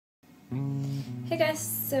Hey guys,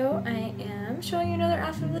 so I am showing you another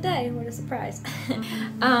outfit of the day. What a surprise.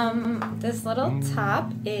 This little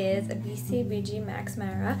top is a BCBG Max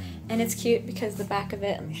Mara, and it's cute because the back of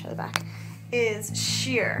it, let me show the back, is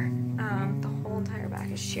sheer. The whole entire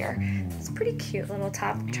back is sheer. It's a pretty cute little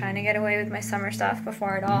top. I'm trying to get away with my summer stuff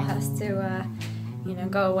before it all has to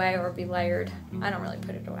go away or be layered. I don't really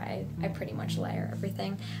put it away. I pretty much layer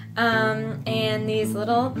everything. And these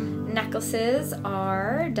little necklaces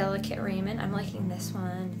are delicate raiment. I'm liking this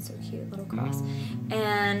one. It's so cute, little cross.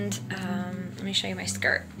 And let me show you my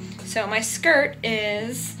skirt. So my skirt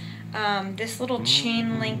is this little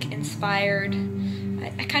chain link inspired,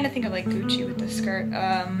 I kind of think of like Gucci with this skirt.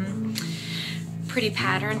 Pretty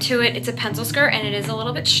pattern to it. It's a pencil skirt and it is a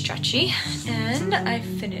little bit stretchy, and I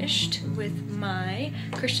finished with my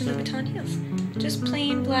Christian Louboutin heels, just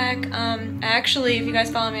plain black. Actually, if you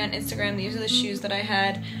guys follow me on Instagram, these are the shoes that I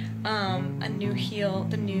had a new heel,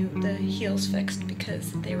 the heels fixed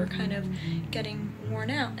because they were kind of getting worn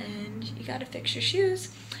out, and you gotta fix your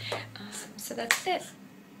shoes. So that's it.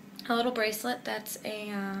 A little bracelet that's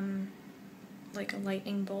a like a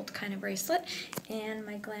lightning bolt kind of bracelet, and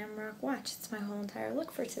my glam rock watch. It's my whole entire look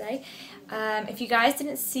for today. If you guys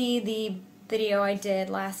didn't see the video I did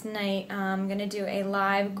last night, I'm gonna do a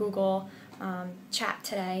live Google chat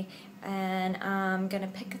today, and I'm gonna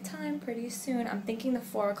pick a time pretty soon. I'm thinking the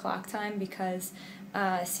 4 o'clock time because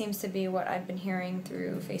it seems to be what I've been hearing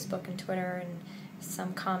through Facebook and Twitter and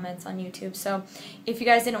some comments on YouTube. So if you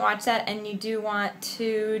guys didn't watch that and you do want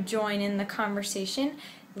to join in the conversation,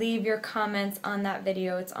 leave your comments on that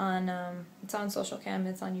video. It's on Social Cam,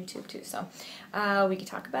 it's on YouTube too. So we can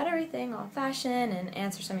talk about everything, all fashion, and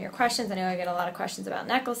answer some of your questions. I know I get a lot of questions about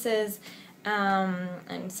necklaces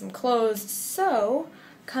and some clothes. So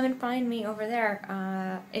come and find me over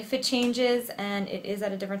there. If it changes and it is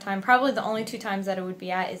at a different time, probably the only two times that it would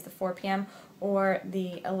be at is the 4 p.m. or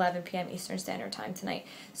the 11 p.m. Eastern Standard Time tonight.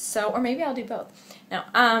 So, or maybe I'll do both. No.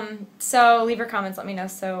 So leave your comments, let me know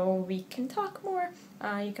so we can talk more.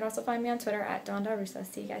 You can also find me on Twitter at Russo.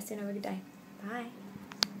 See you guys soon. Have a good day. Bye.